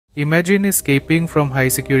Imagine escaping from high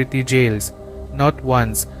security jails, not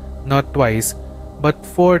once, not twice, but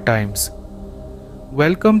 4 times.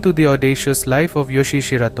 Welcome to the audacious life of Yoshie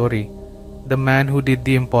Shiratori, the man who did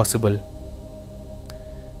the impossible.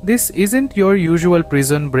 This isn't your usual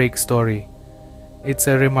prison break story. It's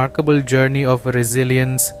a remarkable journey of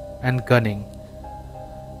resilience and cunning.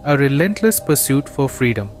 A relentless pursuit for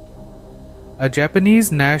freedom. A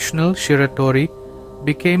Japanese national, Shiratori,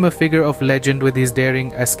 became a figure of legend with his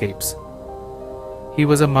daring escapes. He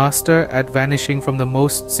was a master at vanishing from the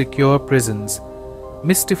most secure prisons,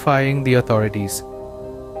 mystifying the authorities.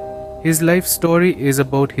 His life story is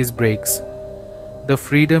about his breaks, the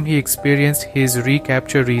freedom he experienced, his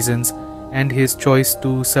recapture reasons, and his choice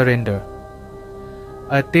to surrender.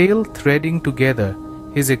 A tale threading together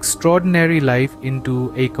his extraordinary life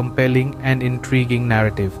into a compelling and intriguing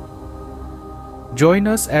narrative. Join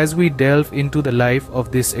us as we delve into the life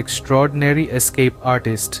of this extraordinary escape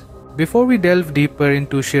artist. Before we delve deeper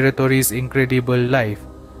into Shiratori's incredible life,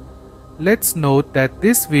 let's note that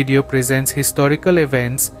this video presents historical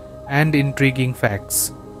events and intriguing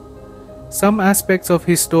facts. Some aspects of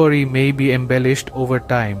his story may be embellished over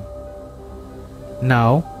time.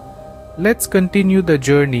 Now, let's continue the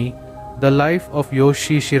journey, the life of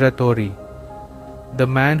Yoshie Shiratori, the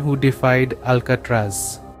man who defied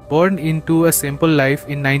Alcatraz. Born into a simple life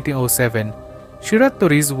in 1907,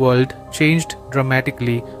 Shiratori's world changed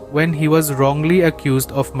dramatically when he was wrongly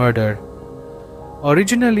accused of murder.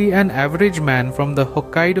 Originally an average man from the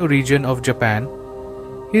Hokkaido region of Japan,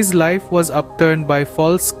 his life was upturned by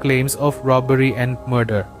false claims of robbery and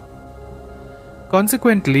murder.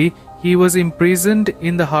 Consequently, he was imprisoned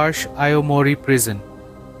in the harsh Aomori prison.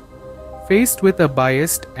 Faced with a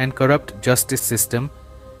biased and corrupt justice system,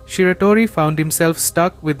 Shiratori found himself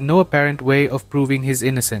stuck with no apparent way of proving his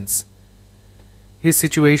innocence. His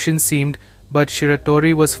situation seemed, but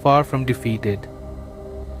Shiratori was far from defeated.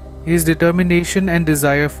 His determination and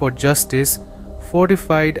desire for justice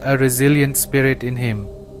fortified a resilient spirit in him.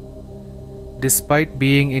 Despite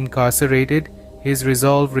being incarcerated, his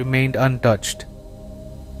resolve remained untouched.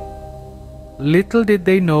 Little did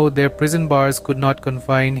they know their prison bars could not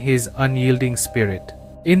confine his unyielding spirit.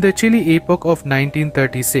 In the chilly epoch of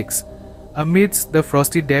 1936, amidst the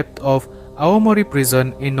frosty depth of Aomori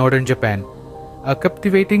prison in northern Japan, a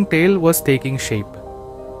captivating tale was taking shape.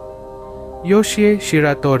 Yoshie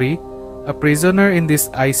Shiratori, a prisoner in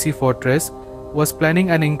this icy fortress, was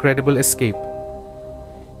planning an incredible escape.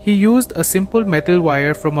 He used a simple metal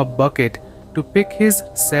wire from a bucket to pick his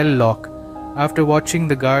cell lock after watching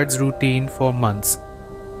the guards' routine for months.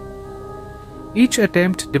 Each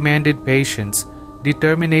attempt demanded patience,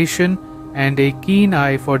 determination, and a keen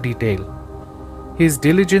eye for detail. His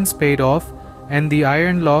diligence paid off, and the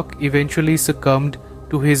iron lock eventually succumbed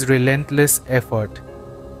to his relentless effort.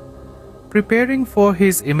 Preparing for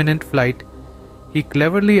his imminent flight, he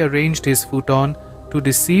cleverly arranged his futon to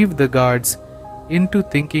deceive the guards into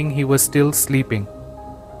thinking he was still sleeping.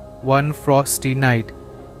 One frosty night,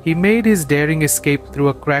 he made his daring escape through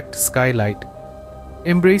a cracked skylight,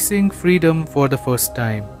 embracing freedom for the first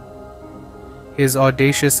time. His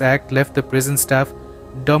audacious act left the prison staff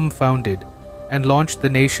dumbfounded and launched the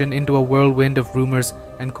nation into a whirlwind of rumors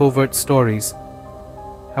and covert stories.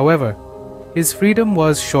 However, his freedom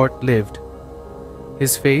was short-lived.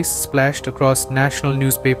 His face, splashed across national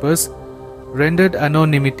newspapers, rendered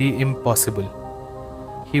anonymity impossible.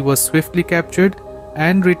 He was swiftly captured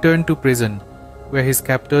and returned to prison, where his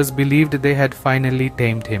captors believed they had finally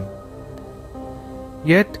tamed him.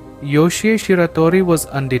 Yet, Yoshie Shiratori was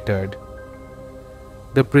undeterred.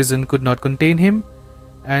 The prison could not contain him,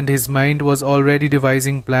 and his mind was already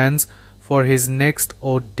devising plans for his next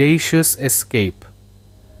audacious escape.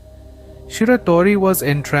 Shiratori was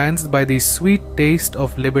entranced by the sweet taste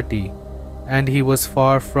of liberty, and he was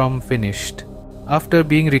far from finished. After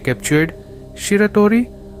being recaptured, Shiratori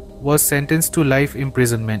was sentenced to life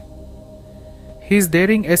imprisonment. His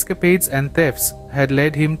daring escapades and thefts had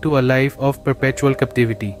led him to a life of perpetual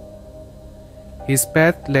captivity. His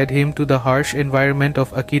path led him to the harsh environment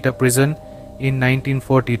of Akita prison in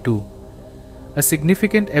 1942, a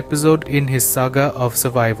significant episode in his saga of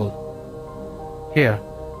survival. Here,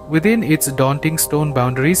 within its daunting stone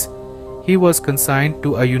boundaries, he was consigned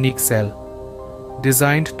to a unique cell,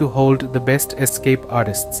 designed to hold the best escape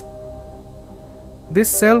artists. This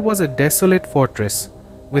cell was a desolate fortress,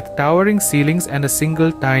 with towering ceilings and a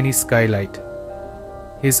single tiny skylight,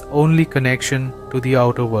 his only connection to the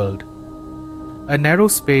outer world. A narrow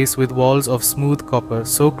space with walls of smooth copper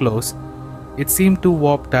so close, it seemed to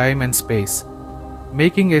warp time and space,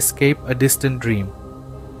 making escape a distant dream.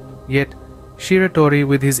 Yet, Shiratori,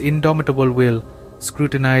 with his indomitable will,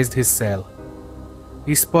 scrutinized his cell.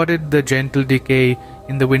 He spotted the gentle decay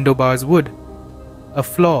in the window bar's wood. A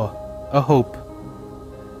flaw, a hope.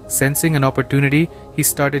 Sensing an opportunity, he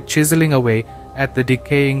started chiseling away at the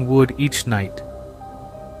decaying wood each night.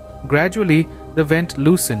 Gradually, the vent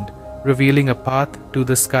loosened, revealing a path to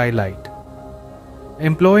the skylight.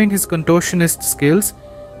 Employing his contortionist skills,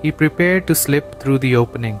 he prepared to slip through the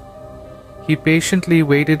opening. He patiently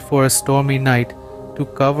waited for a stormy night to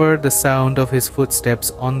cover the sound of his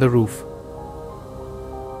footsteps on the roof.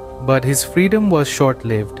 But his freedom was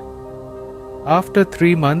short-lived. After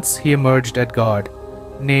 3 months, he emerged at guard,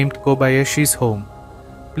 named Kobayashi's home,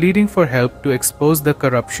 pleading for help to expose the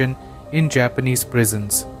corruption in Japanese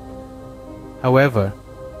prisons. However,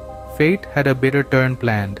 fate had a bitter turn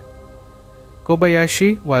planned.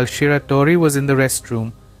 Kobayashi, while Shiratori was in the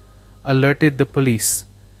restroom, alerted the police,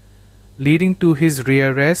 leading to his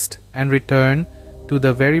rearrest and return to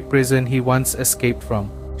the very prison he once escaped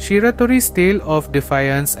from. Shiratori's tale of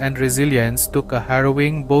defiance and resilience took a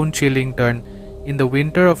harrowing, bone-chilling turn in the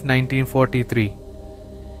winter of 1943.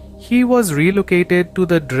 He was relocated to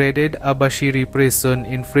the dreaded Abashiri prison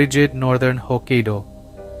in frigid northern Hokkaido.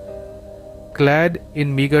 Clad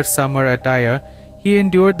in meager summer attire, he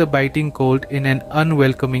endured the biting cold in an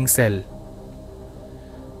unwelcoming cell.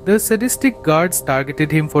 The sadistic guards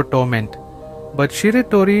targeted him for torment, but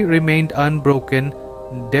Shiratori remained unbroken,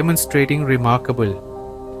 demonstrating remarkable.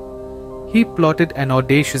 He plotted an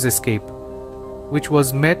audacious escape, which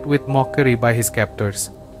was met with mockery by his captors.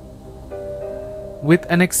 With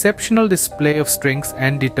an exceptional display of strength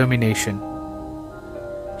and determination,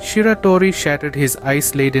 Shiratori shattered his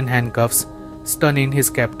ice-laden handcuffs, stunning his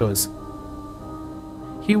captors.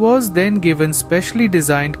 He was then given specially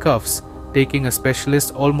designed cuffs, taking a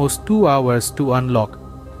specialist almost 2 hours to unlock.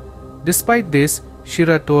 Despite this,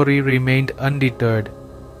 Shiratori remained undeterred.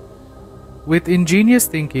 With ingenious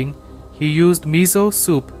thinking, he used miso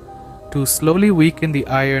soup to slowly weaken the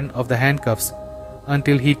iron of the handcuffs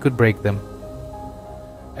until he could break them.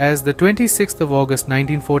 As the 26th of August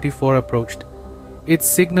 1944 approached, it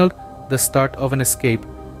signaled the start of an escape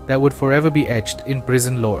that would forever be etched in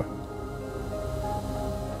prison lore.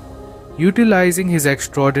 Utilizing his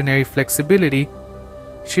extraordinary flexibility,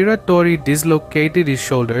 Shiratori dislocated his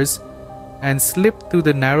shoulders and slipped through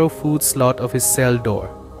the narrow food slot of his cell door.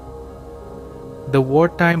 The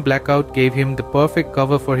wartime blackout gave him the perfect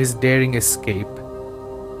cover for his daring escape.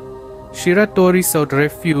 Shiratori sought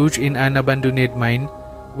refuge in an abandoned mine,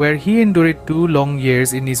 where he endured 2 long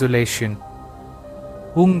years in isolation.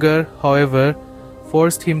 Hunger, however,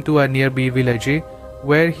 forced him to a nearby village,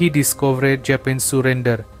 where he discovered Japan's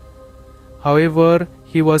surrender. However,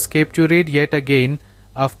 he was captured yet again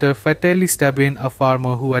after fatally stabbing a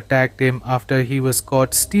farmer who attacked him after he was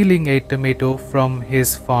caught stealing a tomato from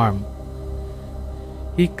his farm.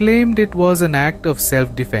 He claimed it was an act of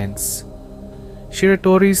self-defense.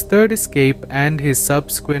 Shiratori's third escape and his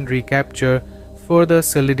subsequent recapture further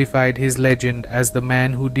solidified his legend as the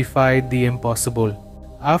man who defied the impossible.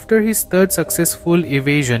 After his third successful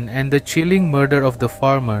evasion and the chilling murder of the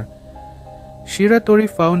farmer, Shiratori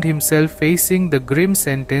found himself facing the grim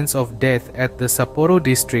sentence of death at the Sapporo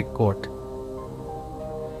District Court.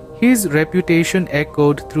 His reputation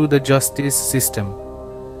echoed through the justice system.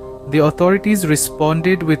 The authorities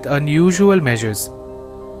responded with unusual measures.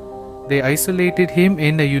 They isolated him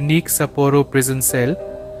in a unique Sapporo prison cell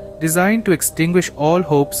designed to extinguish all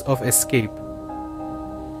hopes of escape.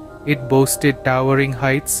 It boasted towering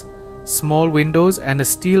heights, small windows, and a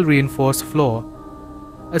steel-reinforced floor,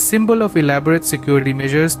 a symbol of elaborate security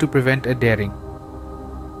measures to prevent a daring.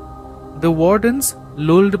 The wardens,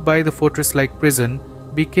 lulled by the fortress-like prison,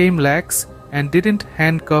 became lax and didn't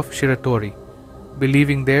handcuff Shiratori,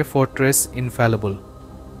 believing their fortress infallible.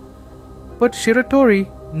 But Shiratori,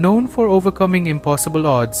 known for overcoming impossible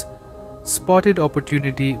odds, spotted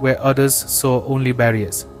opportunity where others saw only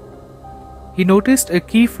barriers. He noticed a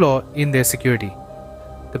key flaw in their security.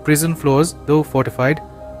 The prison floors, though fortified,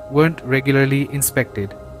 weren't regularly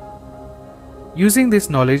inspected. Using this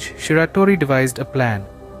knowledge, Shiratori devised a plan.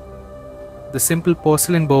 The simple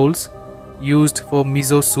porcelain bowls, used for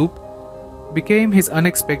miso soup, became his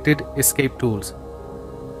unexpected escape tools.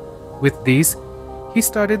 With these, he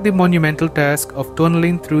started the monumental task of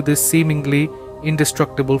tunneling through this seemingly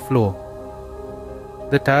indestructible floor.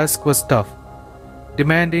 The task was tough,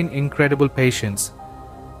 demanding incredible patience,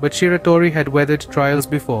 but Shiratori had weathered trials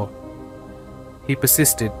before. He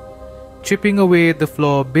persisted, chipping away at the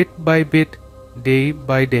floor bit by bit, day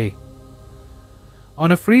by day.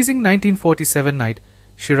 On a freezing 1947 night,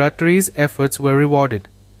 Shiratori's efforts were rewarded.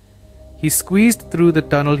 He squeezed through the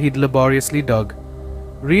tunnel he'd laboriously dug,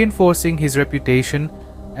 reinforcing his reputation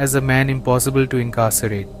as a man impossible to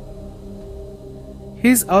incarcerate.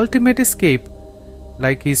 His ultimate escape,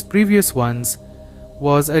 like his previous ones,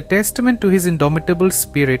 was a testament to his indomitable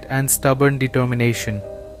spirit and stubborn determination.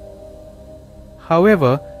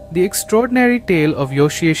 However, the extraordinary tale of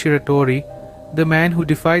Yoshie Shiratori, the man who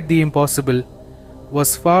defied the impossible,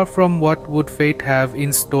 was far from what would fate have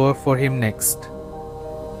in store for him next.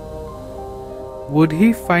 Would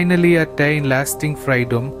he finally attain lasting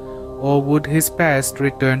freedom, or would his past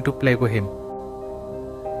return to plague him?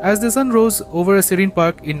 As the sun rose over a serene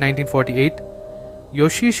park in 1948,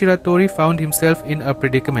 Yoshie Shiratori found himself in a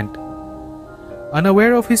predicament.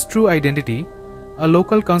 Unaware of his true identity, a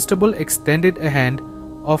local constable extended a hand,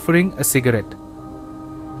 offering a cigarette.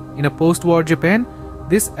 In a post-war Japan,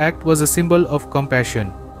 this act was a symbol of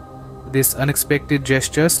compassion. This unexpected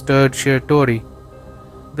gesture stirred Shiratori.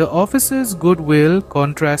 The officer's goodwill,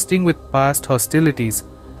 contrasting with past hostilities,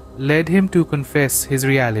 led him to confess his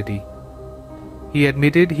reality. He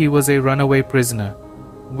admitted he was a runaway prisoner,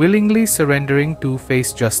 willingly surrendering to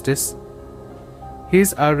face justice.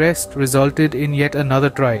 His arrest resulted in yet another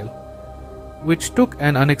trial, which took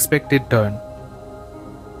an unexpected turn.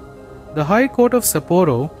 The High Court of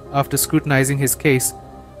Sapporo, after scrutinizing his case,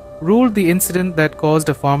 ruled the incident that caused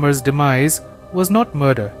a farmer's demise was not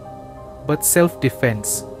murder, but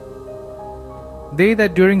self-defense. They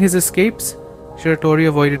that during his escapes, Shiratori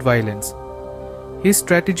avoided violence. His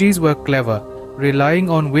strategies were clever, relying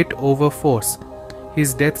on wit over force.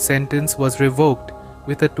 His death sentence was revoked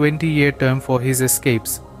with a 20-year term for his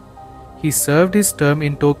escapes. He served his term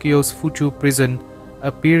in Tokyo's Fuchu prison,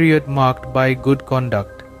 a period marked by good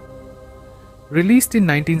conduct. Released in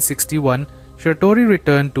 1961, Shiratori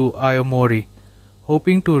returned to Aomori,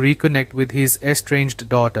 hoping to reconnect with his estranged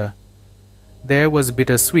daughter. There was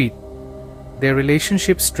bittersweet, their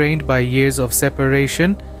relationship strained by years of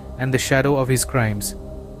separation and the shadow of his crimes.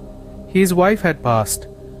 His wife had passed,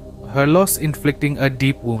 her loss inflicting a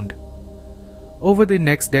deep wound. Over the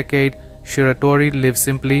next decade, Shiratori lived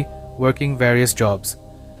simply, working various jobs.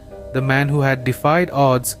 The man who had defied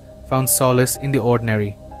odds found solace in the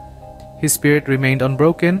ordinary. His spirit remained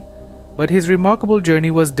unbroken, but his remarkable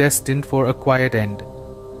journey was destined for a quiet end.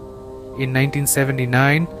 In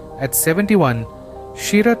 1979, at 71,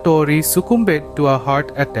 Shiratori succumbed to a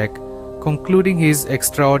heart attack, concluding his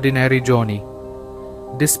extraordinary journey.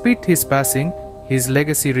 Despite his passing, his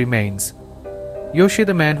legacy remains. Yoshie,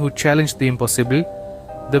 the man who challenged the impossible,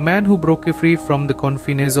 the man who broke free from the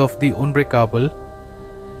confines of the unbreakable,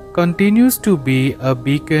 continues to be a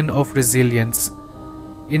beacon of resilience,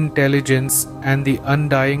 intelligence, and the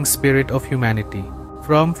undying spirit of humanity.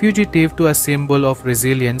 From fugitive to a symbol of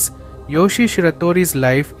resilience, Yoshie Shiratori's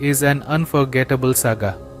life is an unforgettable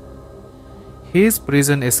saga. His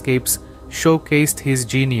prison escapes showcased his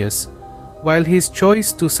genius, while his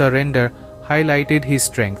choice to surrender highlighted his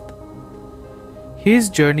strength. His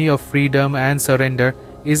journey of freedom and surrender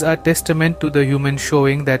is a testament to the human,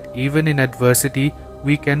 showing that even in adversity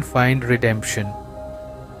we can find redemption.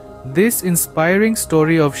 This inspiring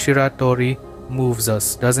story of Shiratori moves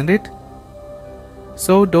us, doesn't it?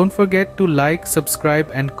 So don't forget to like,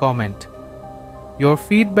 subscribe, and comment. Your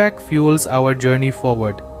feedback fuels our journey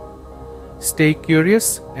forward. Stay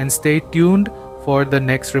curious and stay tuned for the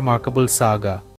next remarkable saga.